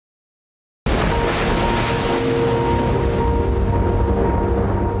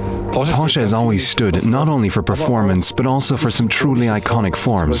Porsche has always stood not only for performance, but also for some truly iconic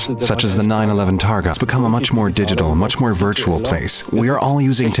forms, such as the 911 Targa. It's become a much more digital, much more virtual place. We are all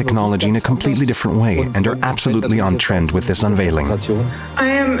using technology in a completely different way and are absolutely on trend with this unveiling. I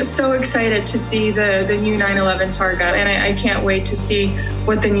am so excited to see the new 911 Targa, and I can't wait to see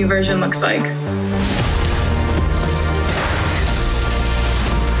what the new version looks like.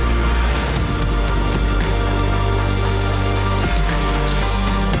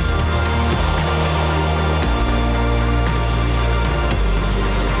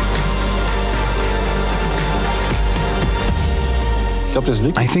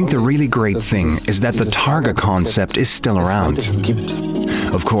 I think the really great thing is that the Targa concept is still around.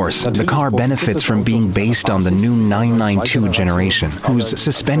 Of course, the car benefits from being based on the new 992 generation, whose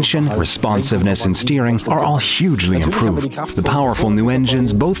suspension, responsiveness and steering are all hugely improved. The powerful new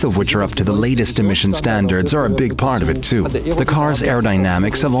engines, both of which are up to the latest emission standards, are a big part of it too. The car's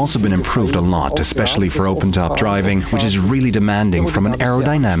aerodynamics have also been improved a lot, especially for open-top driving, which is really demanding from an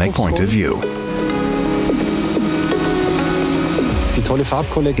aerodynamic point of view.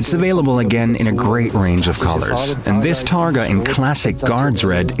 It's available again in a great range of colors, and this Targa in classic Guards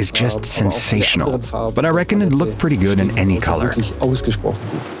Red is just sensational. But I reckon it'd look pretty good in any color.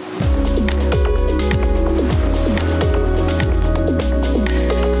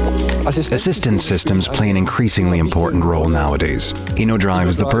 Assistance systems play an increasingly important role nowadays. InnoDrive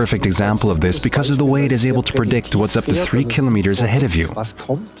is the perfect example of this because of the way it is able to predict what's up to 3 kilometers ahead of you.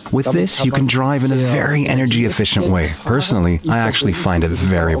 With this, you can drive in a very energy-efficient way. Personally, I actually find it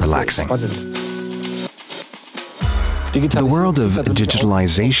very relaxing. The world of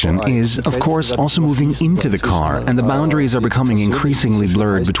digitalization is, of course, also moving into the car, and the boundaries are becoming increasingly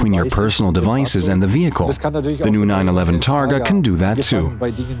blurred between your personal devices and the vehicle. The new 911 Targa can do that too.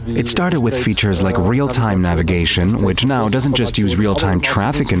 It started with features like real-time navigation, which now doesn't just use real-time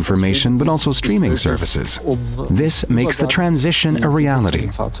traffic information, but also streaming services. This makes the transition a reality.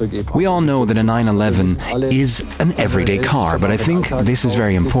 We all know that a 911 is an everyday car, but I think this is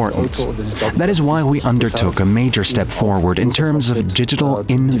very important. That is why we undertook a major step forward in terms of digital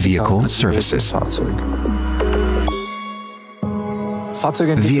in-vehicle services.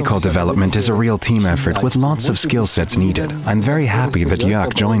 Vehicle development is a real team effort with lots of skill sets needed. I'm very happy that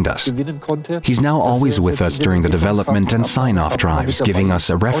Jörg joined us. He's now always with us during the development and sign-off drives, giving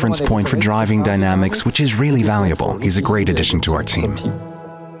us a reference point for driving dynamics, which is really valuable. He's a great addition to our team.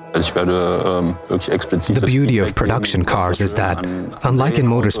 The beauty of production cars is that, unlike in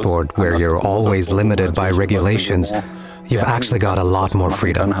motorsport, where you're always limited by regulations, you've actually got a lot more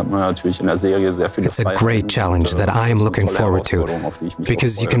freedom. It's a great challenge that I am looking forward to,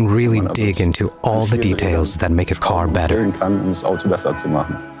 because you can really dig into all the details that make a car better.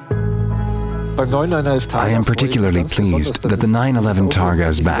 I am particularly pleased that the 911 Targa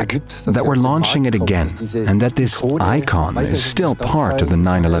is back, that we're launching it again, and that this icon is still part of the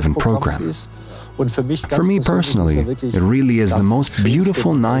 911 program. For me personally, it really is the most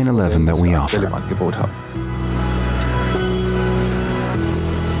beautiful 911 that we offer.